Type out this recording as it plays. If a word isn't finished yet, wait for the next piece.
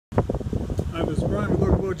I was running with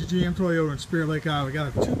Okoboji GM Toyota in Spirit Lake, Iowa. We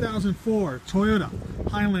got a 2004 Toyota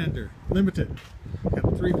Highlander Limited. Got a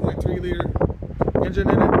 3.3 liter engine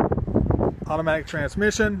in it, automatic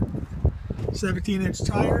transmission, 17-inch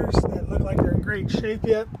tires that look like they're in great shape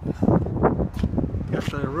yet. Got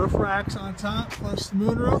the roof racks on top plus the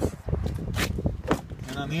moonroof.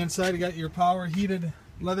 And on the inside you got your power heated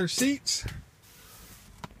leather seats.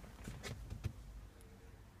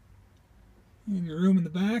 And your room in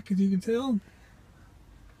the back, as you can tell.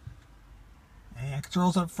 And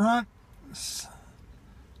controls up front.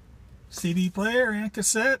 CD player and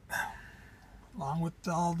cassette. Along with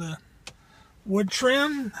all the wood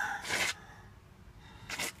trim.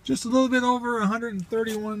 Just a little bit over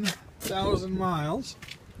 131,000 miles.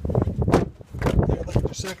 Take a look at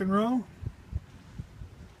your second row.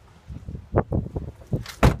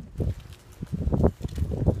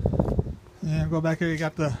 And go back here, you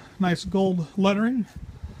got the nice gold lettering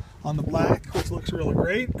on the black, which looks really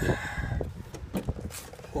great.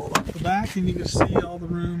 Pull up the back and you can see all the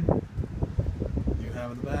room you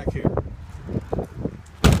have in the back here.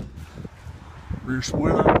 Rear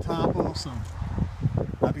spoiler on the top also.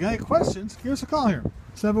 Now if you got any questions, give us a call here.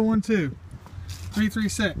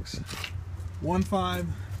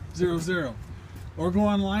 712-336-1500. Or go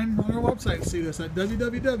online on our website and see this at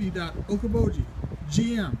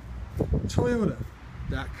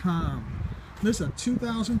www.okobojigmtoyota.com. This is a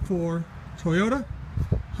 2004 Toyota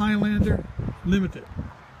Highlander Limited.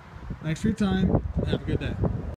 Thanks for your time and have a good day.